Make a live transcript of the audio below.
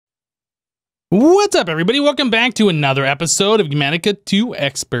What's up, everybody? Welcome back to another episode of Enigmatica 2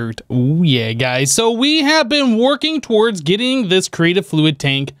 Expert. Oh yeah, guys. So we have been working towards getting this creative fluid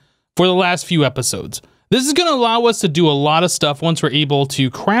tank for the last few episodes. This is going to allow us to do a lot of stuff once we're able to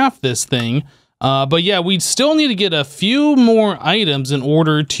craft this thing. But yeah, we still need to get a few more items in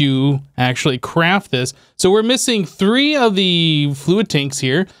order to actually craft this. So we're missing 3 of the fluid tanks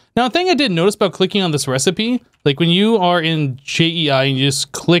here. Now, a thing I did notice about clicking on this recipe, like when you are in JEI and you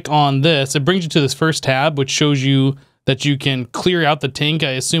just click on this, it brings you to this first tab, which shows you that you can clear out the tank, I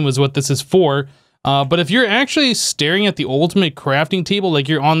assume is what this is for. But if you're actually staring at the ultimate crafting table, like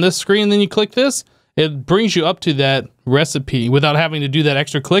you're on this screen, and then you click this, it brings you up to that recipe without having to do that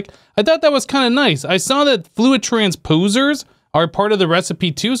extra click. I thought that was kind of nice. I saw that fluid transposers are part of the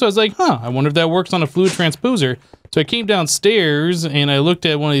recipe too, so I was like, huh, I wonder if that works on a fluid transposer. So I came downstairs and I looked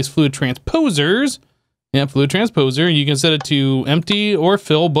at one of these fluid transposers. Yeah, fluid transposer. You can set it to empty or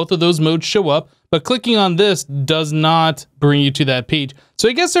fill. Both of those modes show up, but clicking on this does not bring you to that page. So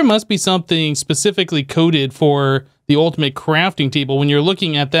I guess there must be something specifically coded for the ultimate crafting table when you're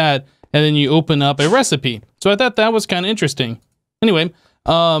looking at that and then you open up a recipe. So I thought that was kind of interesting. Anyway,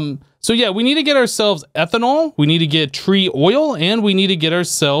 so yeah, we need to get ourselves ethanol, we need to get tree oil, and we need to get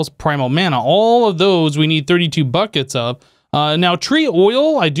ourselves primal mana. All of those we need 32 buckets of. Now, tree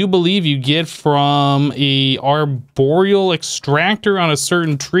oil, I do believe you get from a arboreal extractor on a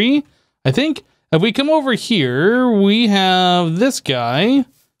certain tree, I think. If we come over here, we have this guy,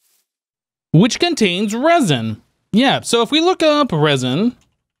 which contains resin. Yeah, so if we look up resin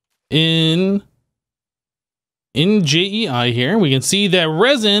in JEI here, we can see that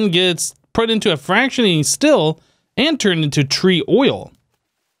resin gets put into a fractionating still and turned into tree oil.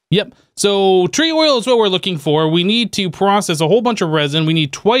 Yep, so tree oil is what we're looking for. We need to process a whole bunch of resin. We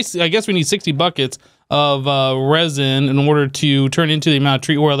need twice, I guess we need 60 buckets of resin in order to turn into the amount of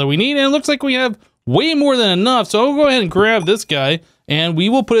tree oil that we need. And it looks like we have way more than enough. So I'll go ahead and grab this guy and we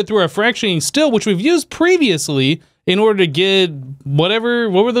will put it through our fractionating still, which we've used previously in order to get whatever,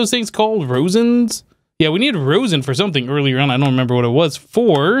 what were those things called? Rosins? Yeah, we needed rosin for something earlier on. I don't remember what it was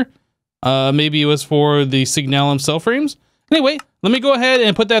for. Maybe it was for the Signalum cell frames. Anyway, let me go ahead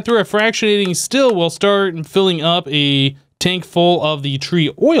and put that through our fractionating still. We'll start filling up a tank full of the tree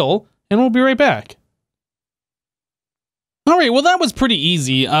oil, and we'll be right back. All right, well, that was pretty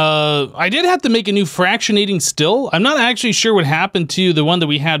easy. I did have to make a new fractionating still. I'm not actually sure what happened to the one that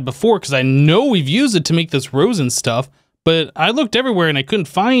we had before, because I know we've used it to make this rosin stuff, but I looked everywhere and I couldn't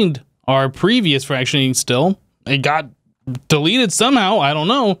find our previous fractionating still. It got deleted somehow, I don't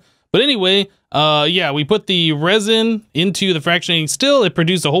know. But anyway, yeah, we put the resin into the fractionating still. It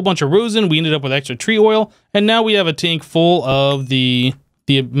produced a whole bunch of rosin. We ended up with extra tree oil, and now we have a tank full of the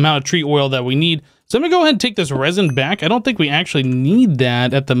amount of tree oil that we need. So I'm gonna go ahead and take this resin back. I don't think we actually need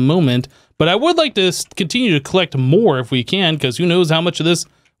that at the moment, but I would like to continue to collect more if we can, because who knows how much of this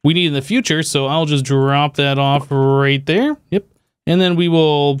we need in the future. So I'll just drop that off right there. Yep. And then we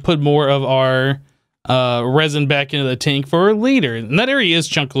will put more of our resin back into the tank for later. And that area is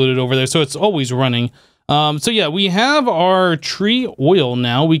chunk loaded over there, so it's always running. So yeah, we have our tree oil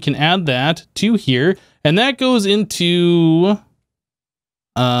now. We can add that to here, and that goes into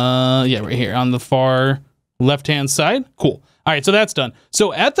yeah, right here on the far left-hand side. Cool. All right, so that's done.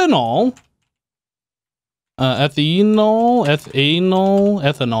 So ethanol, ethanol.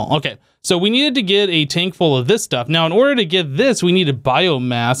 Okay. So we needed to get a tank full of this stuff. Now, in order to get this, we needed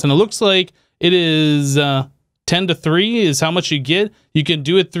biomass, and it looks like it is 10 to 3 is how much you get. You can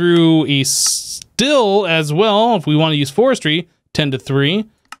do it through a still as well if we want to use forestry, 10 to 3,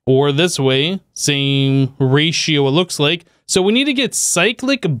 or this way, same ratio it looks like. So we need to get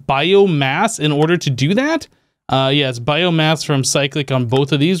cyclic biomass in order to do that. Yeah, it's biomass from cyclic on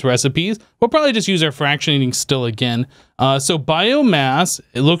both of these recipes. We'll probably just use our fractionating still again. So biomass,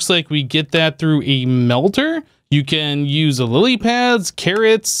 it looks like we get that through a melter. You can use lily pads,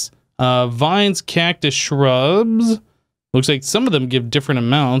 carrots, vines, cactus, shrubs. Looks like some of them give different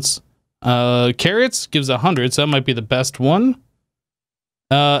amounts. Carrots gives 100, so that might be the best one.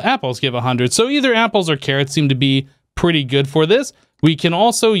 Apples give 100. So either apples or carrots seem to be pretty good for this. We can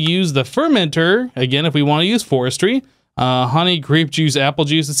also use the fermenter, again, if we want to use forestry. Honey, grape juice, apple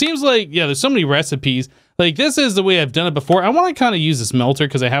juice. It seems like, yeah, there's so many recipes. Like, this is the way I've done it before. I want to kind of use this melter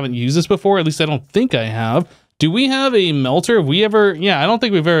because I haven't used this before. At least I don't think I have. Do we have a melter? Have we ever? Yeah, I don't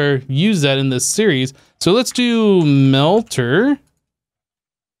think we've ever used that in this series. So let's do melter.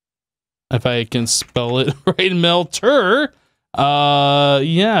 If I can spell it right, melter.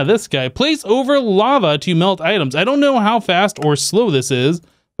 Yeah, this guy. Place over lava to melt items. I don't know how fast or slow this is,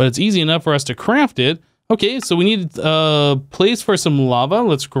 but it's easy enough for us to craft it. Okay, so we need a place for some lava.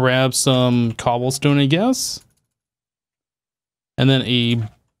 Let's grab some cobblestone, I guess. And then a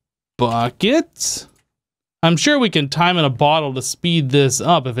bucket. I'm sure we can time in a bottle to speed this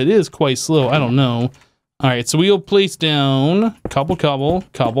up if it is quite slow. I don't know. All right, so we'll place down cobble,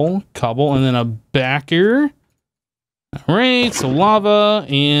 and then a backer. All right, so lava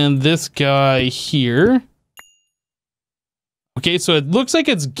and this guy here. Okay, so it looks like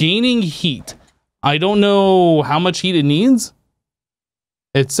it's gaining heat. I don't know how much heat it needs.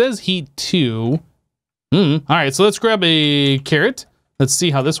 It says heat 2. All right, so let's grab a carrot. Let's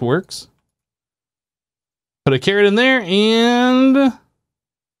see how this works. Put a carrot in there and...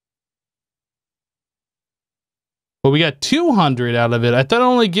 well, we got 200 out of it. I thought it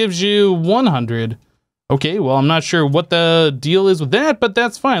only gives you 100. Okay, well, I'm not sure what the deal is with that, but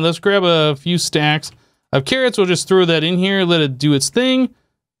that's fine. Let's grab a few stacks of carrots. We'll just throw that in here, let it do its thing.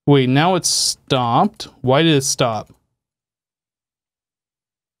 Wait, now it's stopped. Why did it stop?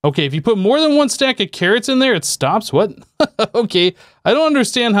 Okay, if you put more than one stack of carrots in there, it stops? What? Okay, I don't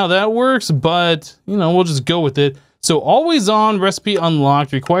understand how that works, but, you know, we'll just go with it. So, always on, recipe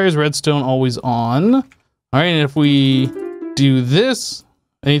unlocked, requires redstone, always on. All right, and if we do this,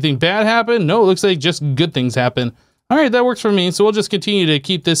 anything bad happen? No, it looks like just good things happen. All right, that works for me. So, we'll just continue to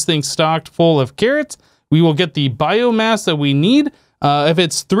keep this thing stocked full of carrots. We will get the biomass that we need. If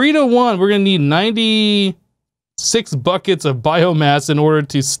it's 3 to 1, we're going to need 96 buckets of biomass in order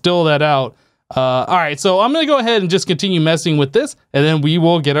to still that out. All right, so I'm going to go ahead and just continue messing with this, and then we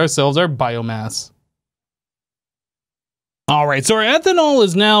will get ourselves our biomass. All right, so our ethanol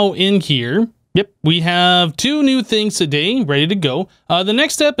is now in here. Yep, we have 2 new things today ready to go. The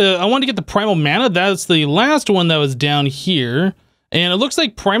next step, I want to get the primal mana. That's the last one that was down here. And it looks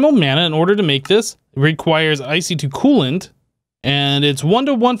like primal mana, in order to make this, requires IC2 coolant. And it's 1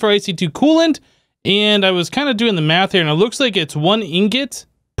 to 1 for IC2 coolant. And I was kind of doing the math here, and it looks like it's 1 ingot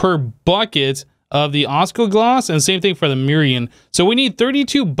per bucket of the Oscogloss, and same thing for the Mirian. So we need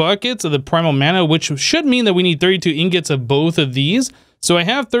 32 buckets of the primal mana, which should mean that we need 32 ingots of both of these. So I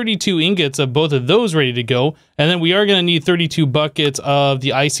have 32 ingots of both of those ready to go, and then we are going to need 32 buckets of the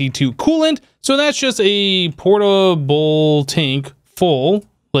IC2 coolant. So that's just a portable tank full,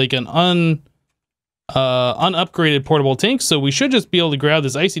 like an unupgraded portable tank. So we should just be able to grab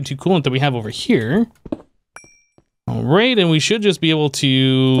this IC2 coolant that we have over here. All right, and we should just be able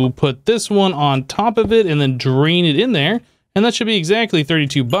to put this one on top of it and then drain it in there. And that should be exactly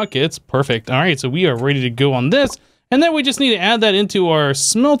 32 buckets. Perfect. All right, so we are ready to go on this. And then we just need to add that into our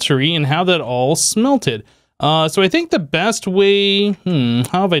smeltery and have that all smelted. So I think the best way,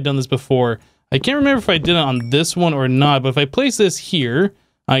 how have I done this before? I can't remember if I did it on this one or not, but if I place this here,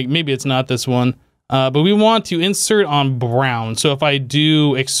 maybe it's not this one, but we want to insert on brown. So if I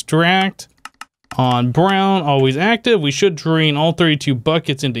do extract on brown, always active, we should drain all 32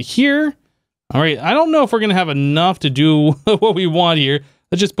 buckets into here. All right, I don't know if we're gonna have enough to do what we want here.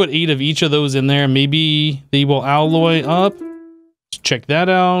 Let's just put 8 of each of those in there. Maybe they will alloy up. Let's check that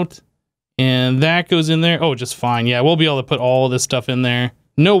out. And that goes in there. Oh, just fine. Yeah, we'll be able to put all of this stuff in there.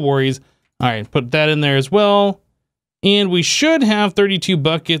 No worries. All right, put that in there as well. And we should have 32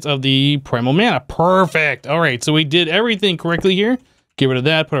 buckets of the primal mana. Perfect. All right, so we did everything correctly here. Get rid of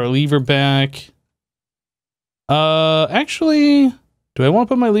that, put our lever back. Actually, do I want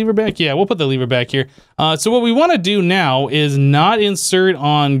to put my lever back? Yeah, we'll put the lever back here. So what we want to do now is not insert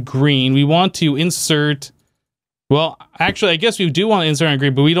on green. We want to insert, well, actually, I guess we do want to insert on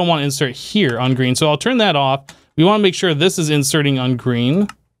green, but we don't want to insert here on green. So I'll turn that off. We want to make sure this is inserting on green,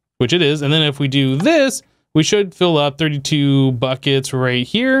 which it is. And then if we do this, we should fill up 32 buckets right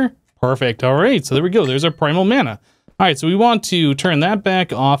here. Perfect. All right, so there we go. There's our primal mana. All right, so we want to turn that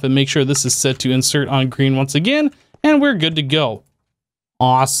back off and make sure this is set to insert on green once again, and we're good to go.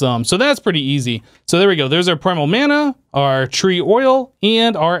 Awesome. So that's pretty easy. So there we go. There's our primal mana, our tree oil,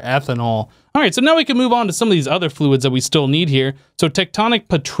 and our ethanol. All right, so now we can move on to some of these other fluids that we still need here. So tectonic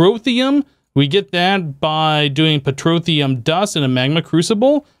petroleum, we get that by doing petroleum dust in a magma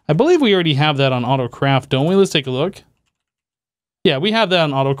crucible. I believe we already have that on AutoCraft, don't we? Let's take a look. Yeah, we have that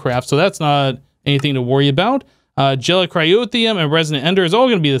on AutoCraft, so that's not anything to worry about. Gelicryothium and resonant ender is all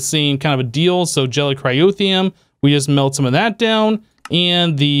going to be the same kind of a deal. So gelicryothium, we just melt some of that down.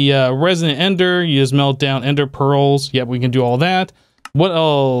 And the resonant ender, you just melt down ender pearls. Yep, we can do all that. What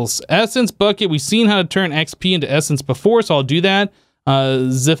else? Essence bucket. We've seen how to turn XP into essence before, so I'll do that.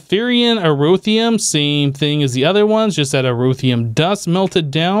 Zephyrian erothium, same thing as the other ones, just that erothium dust melted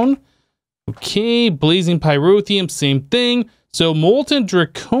down. Okay, blazing pyrotheum, same thing. So molten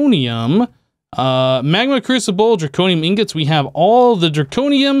draconium, magma crucible, draconium ingots. We have all the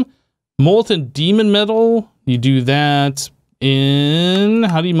draconium, molten demon metal, you do that in,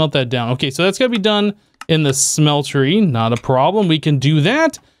 how do you melt that down? Okay, so that's gotta be done in the smeltery, not a problem. We can do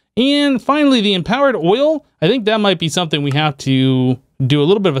that. And finally, the empowered oil, I think that might be something we have to do a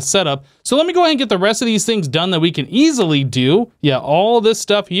little bit of a setup. So let me go ahead and get the rest of these things done that we can easily do. Yeah, all this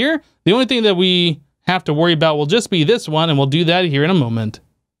stuff here. The only thing that we have to worry about will just be this one, and we'll do that here in a moment.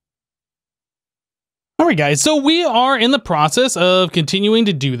 All right, guys, so we are in the process of continuing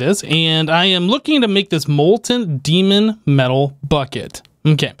to do this, and I am looking to make this molten demon metal bucket.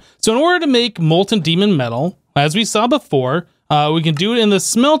 Okay, so in order to make molten demon metal, as we saw before, we can do it in the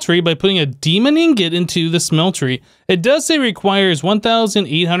smeltery by putting a demon ingot into the smeltery. It does say requires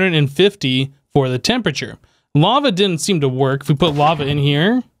 1,850 for the temperature. Lava didn't seem to work. If we put lava in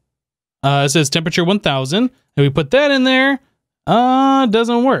here, it says temperature 1,000, and we put that in there,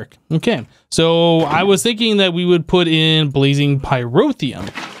 doesn't work. Okay, so I was thinking that we would put in blazing pyrotheum.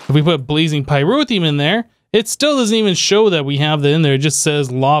 If we put blazing pyrotheum in there, it still doesn't even show that we have that in there. It just says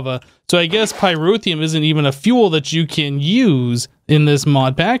lava. So I guess pyrotheum isn't even a fuel that you can use in this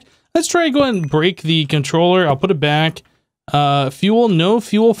mod pack. Let's try to go ahead and break the controller. I'll put it back. Fuel, no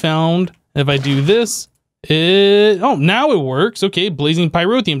fuel found. If I do this, oh, now it works. Okay, blazing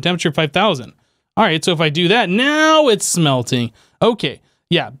pyrotheum, temperature 5,000. All right, so if I do that, now it's smelting. Okay,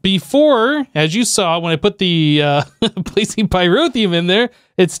 yeah, before, as you saw, when I put the blazing pyrotheum in there,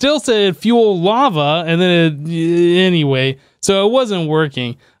 it still said fuel lava, and then anyway, so it wasn't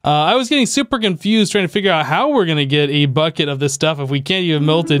working. I was getting super confused trying to figure out how we're going to get a bucket of this stuff if we can't even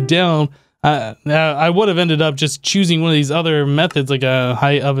melt it down. I would have ended up just choosing one of these other methods, like a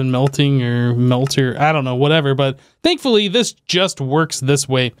high oven melting or melter, I don't know, whatever, but thankfully this just works this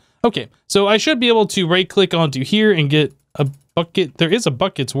way. Okay, so I should be able to right-click onto here and get a bucket. There is a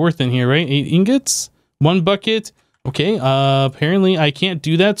bucket's worth in here, right? 8 ingots? 1 bucket. Okay, apparently I can't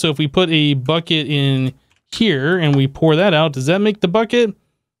do that. So if we put a bucket in here and we pour that out, does that make the bucket?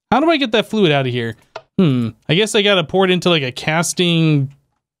 How do I get that fluid out of here? I guess I gotta pour it into like a casting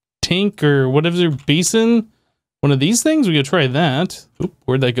tank or whatever basin. One of these things? We could try that. Oop,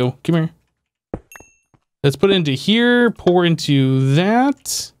 where'd that go? Come here. Let's put it into here, pour into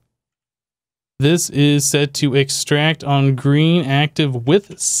that. This is set to extract on green active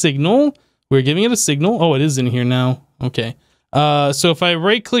with signal. We're giving it a signal. Oh, it is in here now. Okay. So if I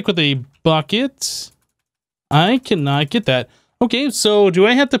right click with a bucket, I cannot get that. Okay, so do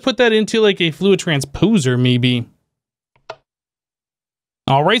I have to put that into like a fluid transposer maybe?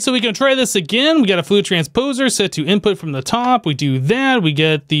 All right, so we can try this again. We got a fluid transposer set to input from the top. We do that. We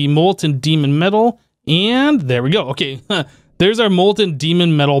get the molten demon metal, and there we go. Okay. There's our molten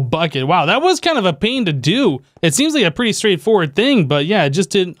demon metal bucket. Wow, that was kind of a pain to do. It seems like a pretty straightforward thing, but yeah, it just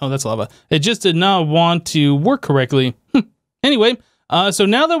didn't. Oh, that's lava. It just did not want to work correctly. Anyway, so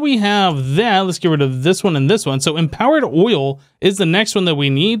now that we have that, let's get rid of this one and this one. So empowered oil is the next one that we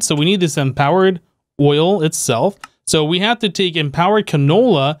need. So we need this empowered oil itself. So we have to take empowered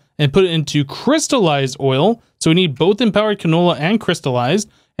canola and put it into crystallized oil. So we need both empowered canola and crystallized.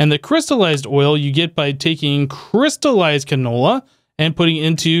 And the crystallized oil you get by taking crystallized canola and putting it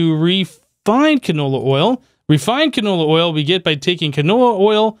into refined canola oil. Refined canola oil we get by taking canola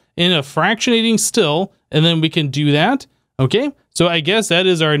oil in a fractionating still, and then we can do that. Okay, so I guess that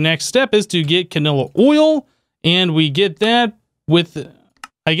is our next step, is to get canola oil, and we get that with,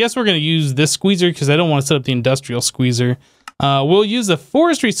 I guess we're going to use this squeezer because I don't want to set up the industrial squeezer. We'll use the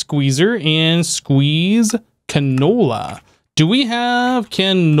forestry squeezer and squeeze canola. Do we have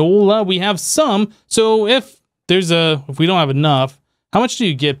canola? We have some. So if we don't have enough, how much do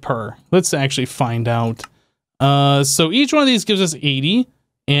you get per? Let's actually find out. So each one of these gives us 80.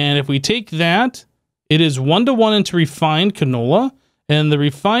 And if we take that, it is 1-to-1 into refined canola. And the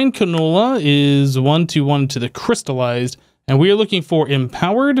refined canola is 1-to-1 to the crystallized. And we are looking for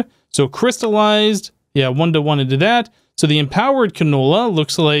empowered. So crystallized, yeah, 1-to-1 into that. So the empowered canola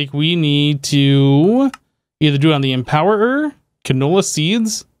looks like we need to either do it on the empowerer, canola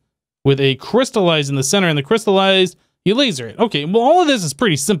seeds, with a crystallized in the center, and the crystallized, you laser it. Okay, well, all of this is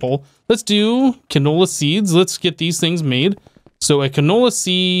pretty simple. Let's do canola seeds. Let's get these things made. So a canola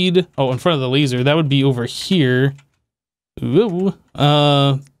seed, oh, in front of the laser, that would be over here. Ooh,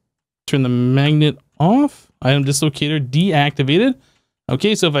 turn the magnet off. Item dislocator deactivated.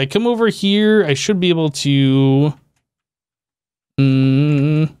 Okay, so if I come over here, I should be able to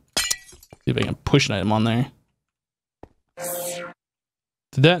see if I can push an item on there.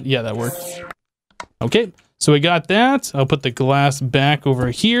 Did that? Yeah, that worked. Okay, so we got that. I'll put the glass back over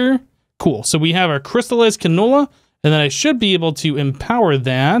here. Cool. So we have our crystallized canola, and then I should be able to empower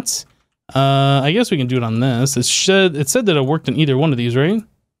that. I guess we can do it on this. It said that it worked in either one of these, right?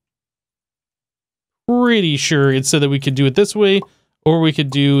 pretty sure it said that we could do it this way, or we could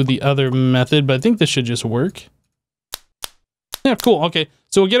do the other method, but I think this should just work. Yeah, cool. Okay,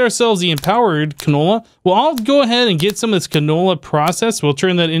 so we'll get ourselves the empowered canola. Well, I'll go ahead and get some of this canola processed. We'll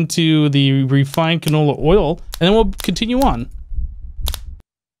turn that into the refined canola oil, and then we'll continue on.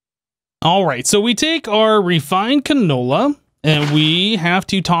 All right, so we take our refined canola, and we have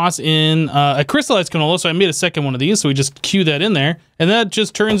to toss in a crystallized canola. So I made a second one of these, so we just cue that in there, and that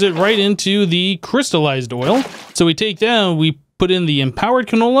just turns it right into the crystallized oil. So we take that and we put in the empowered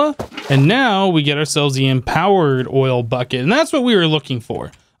canola, and now we get ourselves the empowered oil bucket, and that's what we were looking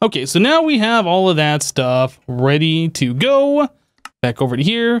for. Okay, so now we have all of that stuff ready to go. Back over to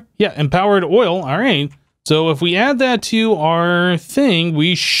here. Yeah, empowered oil. All right. So if we add that to our thing,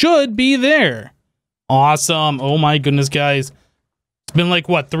 we should be there. Awesome. Oh my goodness, guys. It's been like,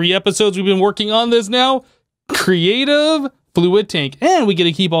 what, 3 episodes we've been working on this now? Creative fluid tank. And we get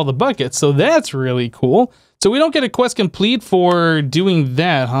to keep all the buckets, so that's really cool. So we don't get a quest complete for doing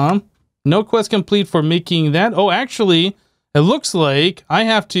that, huh? No quest complete for making that. Oh, actually, it looks like I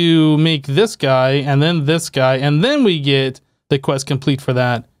have to make this guy, and then we get the quest complete for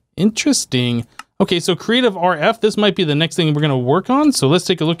that. Interesting. Okay, so creative RF, this might be the next thing we're going to work on. So let's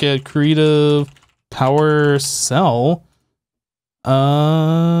take a look at creative power cell.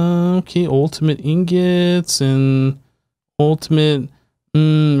 Okay, ultimate ingots and ultimate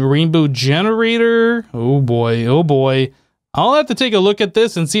rainbow generator. Oh boy, oh boy. I'll have to take a look at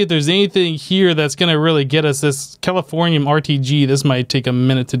this and see if there's anything here that's going to really get us this Californium RTG. This might take a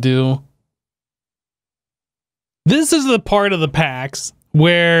minute to do. This is the part of the packs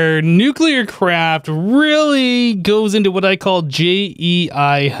where Nuclear Craft really goes into what I call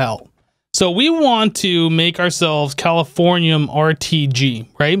JEI hell. So we want to make ourselves Californium RTG,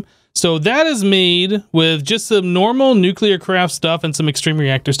 right? So that is made with just some normal Nuclear Craft stuff and some extreme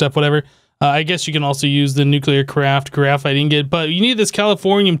reactor stuff, whatever. I guess you can also use the Nuclear Craft graphite ingot, but you need this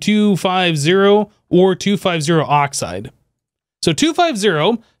Californium 250 or 250 oxide. So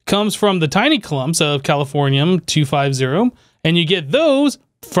 250 comes from the tiny clumps of Californium 250, and you get those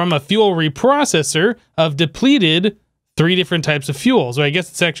from a fuel reprocessor of depleted 3 different types of fuels. So I guess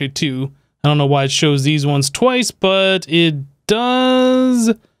it's actually 2. I don't know why it shows these ones twice, but it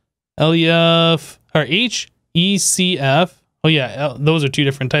does. LEF or HECF. Oh yeah, those are 2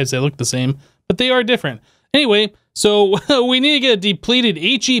 different types. They look the same, but they are different. Anyway, so we need to get a depleted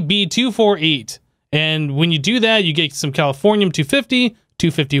HEB248. And when you do that, you get some Californium 250,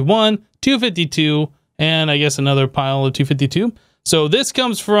 251, 252, and I guess another pile of 252. So this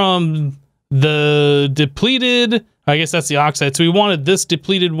comes from the depleted, I guess that's the oxide. So we wanted this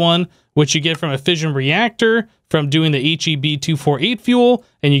depleted one, which you get from a fission reactor from doing the HEB248 fuel,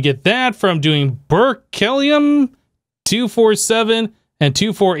 and you get that from doing berkelium 247 and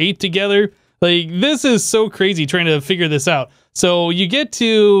 248 together. Like, this is so crazy trying to figure this out. So you get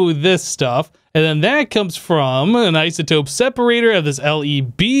to this stuff, and then that comes from an isotope separator of this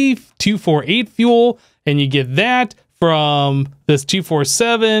LEB248 fuel, and you get that from this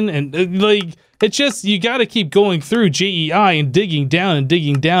 247, and like, it's just, you got to keep going through JEI and digging down, and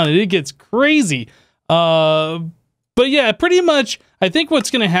it gets crazy. But yeah, pretty much, I think what's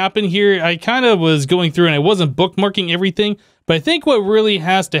going to happen here, I kind of was going through and I wasn't bookmarking everything, but I think what really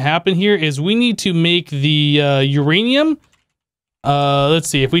has to happen here is we need to make the uranium. Let's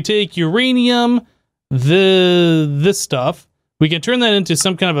see, if we take uranium, this stuff, we can turn that into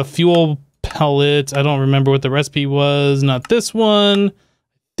some kind of a fuel pellet. I don't remember what the recipe was. Not this one. I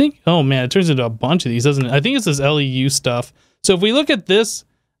think, oh man, it turns into a bunch of these, doesn't it? I think it's this LEU stuff. So if we look at this,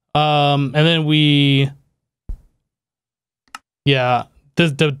 and then we, yeah,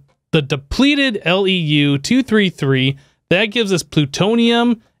 the depleted LEU 233, that gives us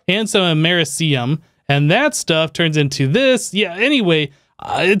plutonium and some americium, and that stuff turns into this. Yeah, anyway,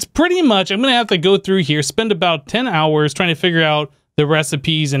 it's pretty much, I'm going to have to go through here, spend about 10 hours trying to figure out the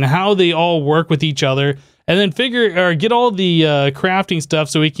recipes and how they all work with each other, and then get all the crafting stuff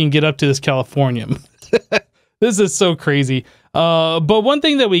so we can get up to this Californium. This is so crazy. But one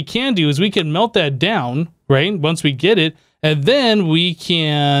thing that we can do is we can melt that down, right? Once we get it, and then we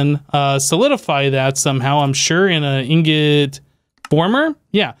can solidify that somehow, I'm sure, in an ingot former.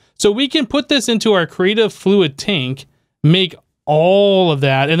 Yeah, so we can put this into our creative fluid tank, make all of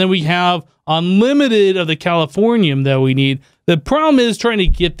that, and then we have unlimited of the Californium that we need. The problem is trying to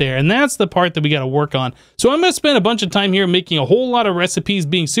get there, and that's the part that we got to work on. So I'm going to spend a bunch of time here making a whole lot of recipes,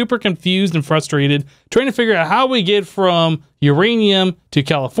 being super confused and frustrated, trying to figure out how we get from uranium to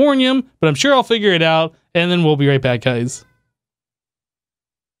Californium, but I'm sure I'll figure it out, and then we'll be right back, guys.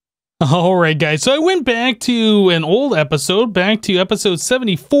 All right, guys. So I went back to an old episode, back to episode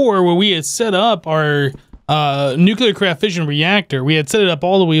 74, where we had set up our nuclear craft fission reactor. We had set it up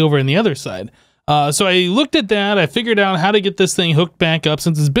all the way over on the other side. So I looked at that. I figured out how to get this thing hooked back up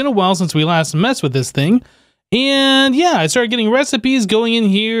since it's been a while since we last messed with this thing. And yeah, I started getting recipes going in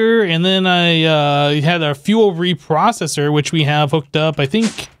here. And then I had our fuel reprocessor, which we have hooked up, I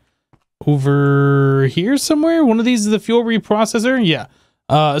think, over here somewhere. One of these is the fuel reprocessor. Yeah.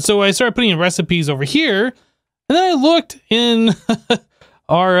 So I started putting in recipes over here. And then I looked in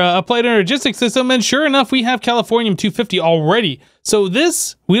our applied energistics system, and sure enough, we have californium-250 already. So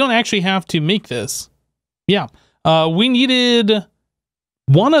this, we don't actually have to make this. Yeah, we needed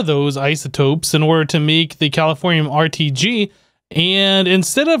one of those isotopes in order to make the californium RTG. And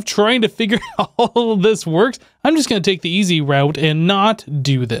instead of trying to figure out how all this works, I'm just going to take the easy route and not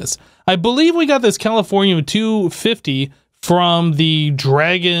do this. I believe we got this californium-250 from the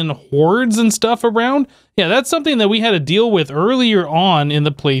dragon hordes and stuff around. Yeah, that's something that we had to deal with earlier on in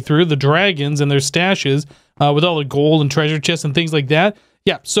the playthrough, the dragons and their stashes with all the gold and treasure chests and things like that.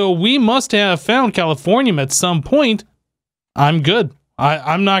 Yeah, so we must have found californium at some point. I'm good.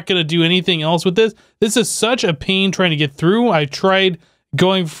 I'm not going to do anything else with this. This is such a pain trying to get through. I tried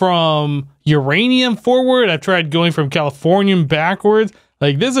going from uranium forward. I've tried going from californium backwards.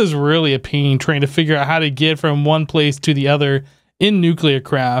 Like, this is really a pain trying to figure out how to get from one place to the other in nuclear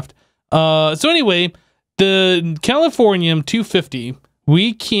craft. So anyway, the californium-250,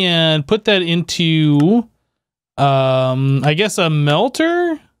 we can put that into, I guess, a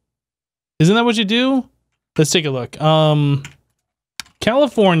melter? Isn't that what you do? Let's take a look.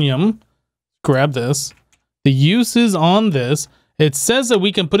 Californium, grab this. The uses on this. It says that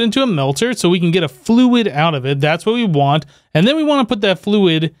we can put into a melter so we can get a fluid out of it. That's what we want. And then we want to put that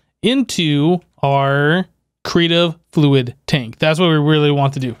fluid into our creative fluid tank. That's what we really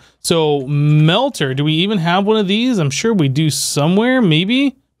want to do. So melter, do we even have one of these? I'm sure we do somewhere.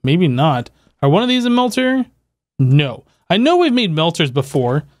 Maybe, maybe not. Are one of these a melter? No. I know we've made melters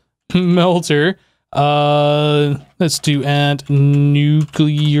before. Melter. Let's do at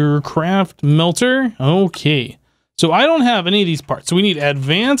nuclear craft melter. Okay. So I don't have any of these parts. So we need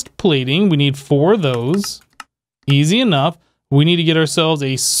advanced plating. We need 4 of those. Easy enough. We need to get ourselves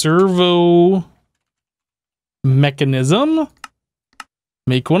a servo mechanism.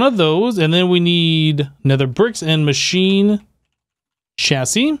 Make one of those. And then we need nether bricks and machine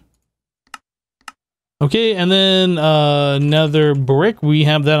chassis. Okay, and then nether brick. We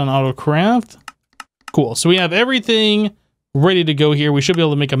have that on autocraft. Cool. So we have everything ready to go here. We should be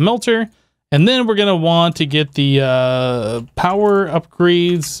able to make a melter. And then we're going to want to get the power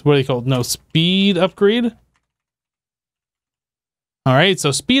upgrades. What are they called? No, speed upgrade. All right,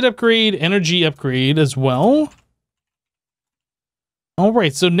 so speed upgrade, energy upgrade as well. All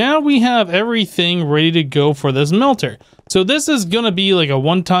right, so now we have everything ready to go for this melter. So this is going to be like a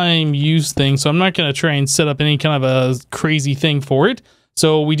one-time use thing, so I'm not going to try and set up any kind of a crazy thing for it.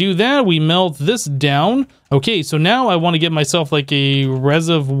 So we do that, we melt this down. Okay, so now I want to get myself like a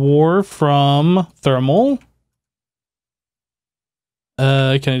reservoir from thermal.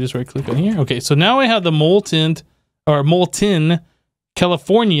 Can I just right click on here? Okay, so now I have the molten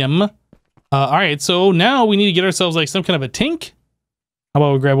californium. All right, so now we need to get ourselves like some kind of a tank. How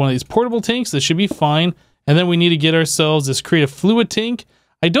about we grab one of these portable tanks? This should be fine. And then we need to get ourselves this creative fluid tank.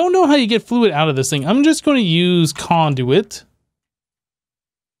 I don't know how you get fluid out of this thing. I'm just going to use conduit.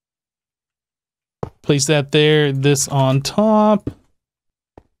 Place that there, this on top.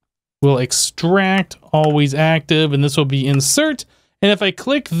 We'll extract, always active, and this will be insert. And if I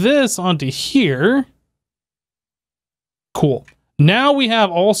click this onto here, cool. Now we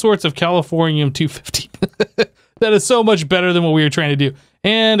have all sorts of californium-250. That is so much better than what we were trying to do.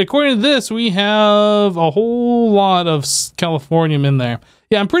 And according to this, we have a whole lot of californium in there.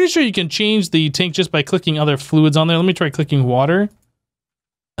 Yeah, I'm pretty sure you can change the tank just by clicking other fluids on there. Let me try clicking water.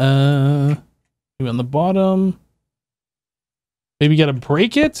 Maybe on the bottom. Maybe you gotta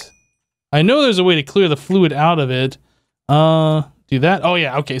break it. I know there's a way to clear the fluid out of it. Do that. Oh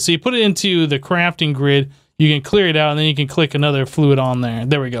yeah, okay. So you put it into the crafting grid. You can clear it out, and then you can click another fluid on there.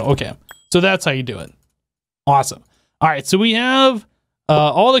 There we go. Okay. So that's how you do it. Awesome. All right, so we have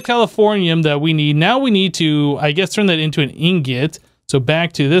all the californium that we need. Now we need to, I guess, turn that into an ingot. So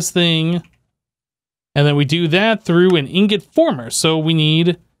back to this thing. And then we do that through an ingot former. So we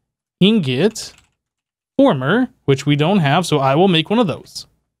need ingot former, which we don't have. So I will make one of those.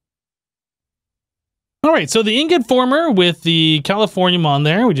 All right, so the ingot former with the californium on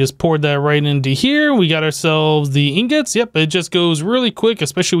there, we just poured that right into here. We got ourselves the ingots. Yep, it just goes really quick,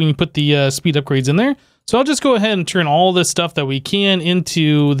 especially when you put the speed upgrades in there. So I'll just go ahead and turn all this stuff that we can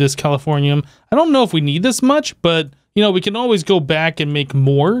into this californium. I don't know if we need this much, but you know, we can always go back and make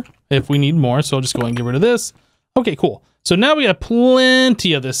more if we need more. So I'll just go ahead and get rid of this. Okay, cool. So now we got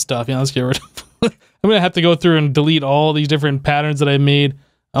plenty of this stuff. Yeah, let's get rid of it. I'm going to have to go through and delete all these different patterns that I made.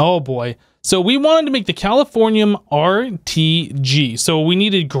 Oh boy. So we wanted to make the californium RTG. So we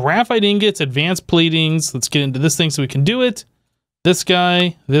needed graphite ingots, advanced platings. Let's get into this thing so we can do it. This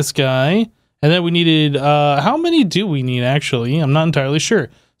guy. And then we needed, how many do we need actually? I'm not entirely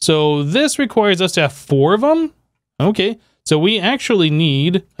sure. So this requires us to have 4 of them. Okay. So we actually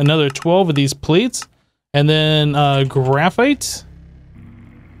need another 12 of these plates. And then graphite.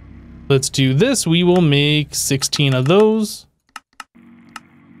 Let's do this. We will make 16 of those.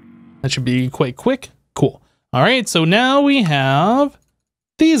 That should be quite quick. Cool. All right, so now we have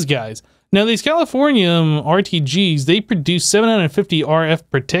these guys. Now, these californium RTGs, they produce 750 RF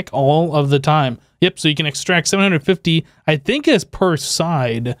per tick all of the time. Yep, so you can extract 750, I think, is per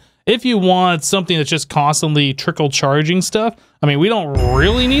side. If you want something that's just constantly trickle charging stuff, I mean, we don't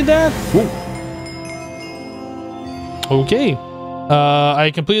really need that. Whoa. Okay.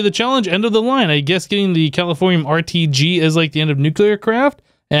 I completed the challenge, end of the line. I guess getting the californium RTG is like the end of nuclear craft.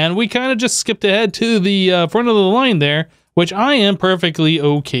 And we kind of just skipped ahead to the front of the line there, which I am perfectly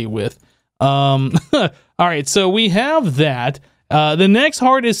okay with. All right, so we have that. The next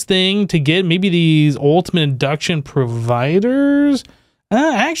hardest thing to get, maybe these ultimate induction providers.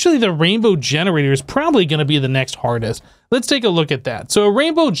 Actually, the rainbow generator is probably going to be the next hardest. Let's take a look at that. So a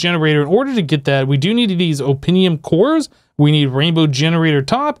rainbow generator, in order to get that, we do need these opinium cores. We need rainbow generator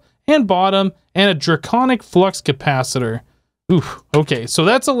top and bottom and a draconic flux capacitor. Oof, okay, so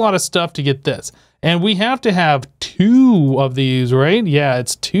that's a lot of stuff to get this. And we have to have 2 of these, right? Yeah,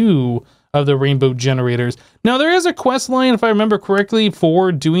 it's 2 of the rainbow generators. Now, there is a quest line, if I remember correctly,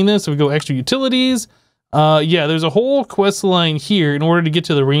 for doing this. So we go extra utilities. Yeah, there's a whole quest line here in order to get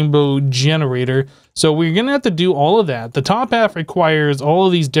to the rainbow generator. So we're going to have to do all of that. The top half requires all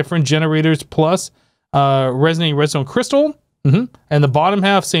of these different generators plus resonating redstone crystal. And the bottom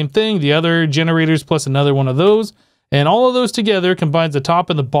half, same thing. The other generators plus another one of those. And all of those together combines the top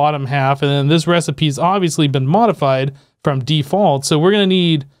and the bottom half. And then this recipe's obviously been modified from default. So we're going to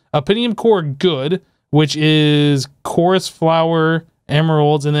need opinium core good, which is chorus flower,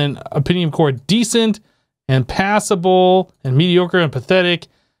 emeralds, and then opinium core decent and passable and mediocre and pathetic.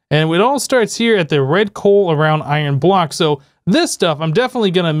 And it all starts here at the red coal around iron block. So this stuff I'm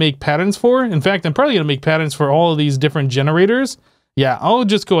definitely going to make patterns for. In fact, I'm probably going to make patterns for all of these different generators. Yeah, I'll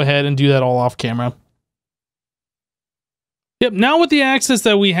just go ahead and do that all off camera. Yep, now with the access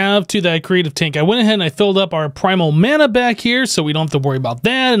that we have to that creative tank, I went ahead and I filled up our primal mana back here, so we don't have to worry about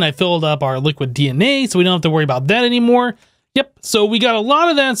that. And I filled up our liquid DNA, so we don't have to worry about that anymore. Yep, so we got a lot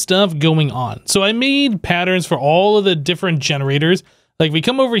of that stuff going on. So I made patterns for all of the different generators. Like we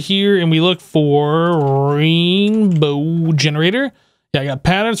come over here and we look for rainbow generator. Yeah, I got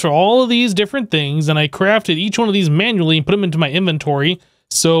patterns for all of these different things, and I crafted each one of these manually and put them into my inventory.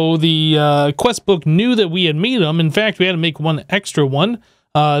 So the quest book knew that we had made them. In fact, we had to make one extra one.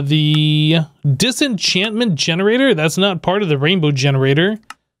 The disenchantment generator, that's not part of the rainbow generator,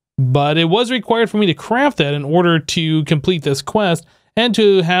 but it was required for me to craft that in order to complete this quest and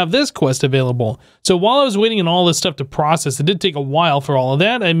to have this quest available. So while I was waiting on all this stuff to process, it did take a while for all of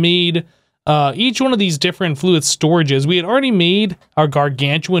that. I made each one of these different fluid storages. We had already made our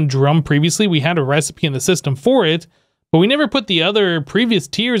gargantuan drum previously. We had a recipe in the system for it, but we never put the other previous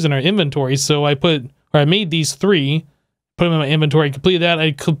tiers in our inventory. So I made these 3, put them in my inventory, completed that.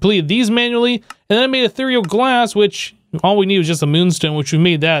 I completed these manually, and then I made ethereal glass, which all we need was just a moonstone, which we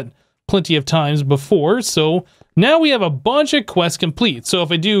made that plenty of times before. So now we have a bunch of quests complete. So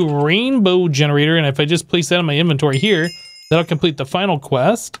if I do rainbow generator, and if I just place that in my inventory here, that'll complete the final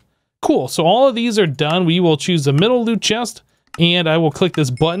quest. Cool, so all of these are done. We will choose the middle loot chest, and I will click this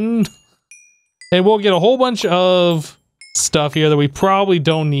button, and we'll get a whole bunch of stuff here that we probably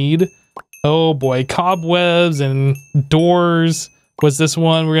don't need. Oh boy, cobwebs and doors. What's this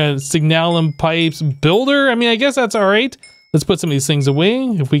one? We're gonna signalum pipes builder. I mean, I guess that's all right. Let's put some of these things away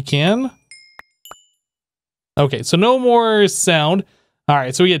if we can. Okay, so no more sound. All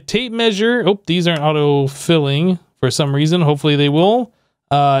right, so we get tape measure. Oh, these aren't auto filling for some reason. Hopefully they will.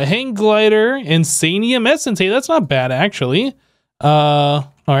 Hang glider, insanium essence. Hey, that's not bad actually.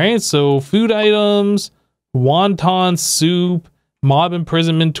 All right, so food items, wonton soup, mob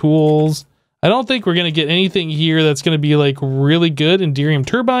imprisonment tools. I don't think we're gonna get anything here that's gonna be like really good. Enderium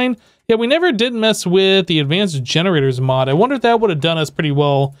turbine. Yeah, we never did mess with the advanced generators mod. I wonder if that would have done us pretty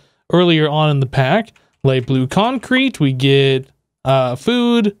well earlier on in the pack. Light blue concrete, we get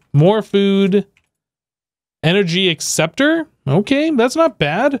food, more food, energy acceptor. Okay, that's not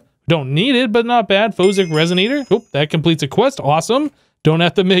bad. Don't need it, but not bad. Phosic resonator. Oh, that completes a quest. Awesome. Don't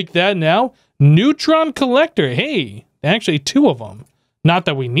have to make that now. Neutron collector. Hey, actually 2 of them. Not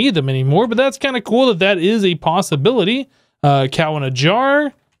that we need them anymore, but that's kind of cool that that is a possibility. Cow in a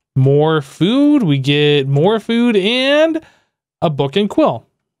jar. More food. We get more food and a book and quill.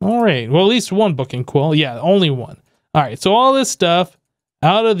 All right. Well, at least 1 book and quill. Yeah, only 1. All right. So all this stuff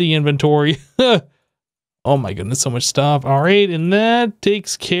out of the inventory. Oh my goodness, so much stuff. All right. And that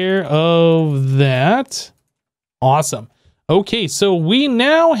takes care of that. Awesome. Okay. So we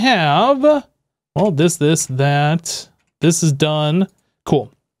now have, well, this, that. This is done. Cool.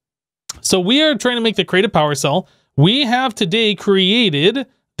 So we are trying to make the creative power cell. We have today created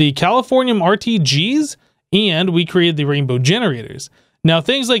the Californium RTGs, and we created the rainbow generators. Now,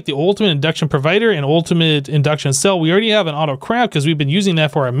 things like the ultimate induction provider and ultimate induction cell, we already have an auto craft because we've been using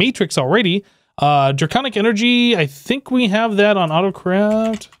that for our matrix already. Draconic energy, I think we have that on auto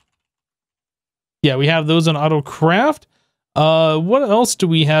craft. Yeah, we have those on auto craft. What else do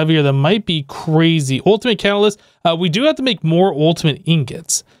we have here that might be crazy? Ultimate catalyst. We do have to make more ultimate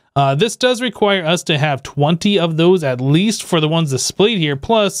ingots. This does require us to have 20 of those at least for the ones displayed here.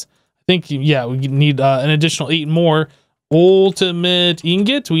 Plus, I think, yeah, we need an additional 8 more ultimate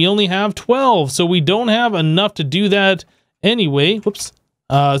ingots. We only have 12, so we don't have enough to do that anyway. Whoops.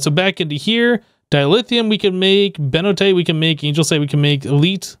 So back into here, dilithium we can make, benotite we can make, angel sight we can make,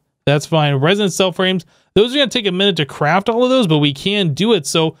 elite, that's fine. Resonant cell frames, those are going to take a minute to craft all of those, but we can do it.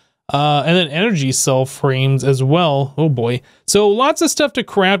 So, and then energy cell frames as well. Oh boy. So lots of stuff to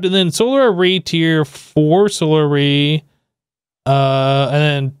craft, and then solar array tier 4, solar array, and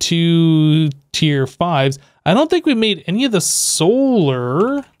then 2 tier 5s. I don't think we made any of the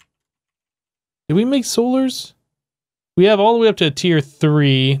solar. Did we make solars? We have all the way up to tier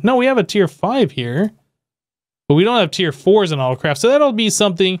 3. No, we have a tier 5 here, but we don't have tier 4s in AutoCraft. So that'll be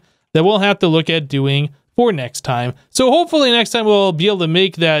something that we'll have to look at doing for next time. So hopefully next time we'll be able to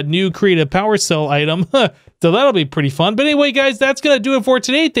make that new creative power cell item. So that'll be pretty fun. But anyway, guys, that's going to do it for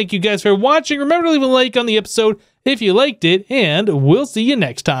today. Thank you guys for watching. Remember to leave a like on the episode if you liked it, and we'll see you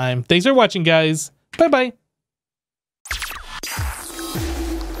next time. Thanks for watching, guys. Bye-bye.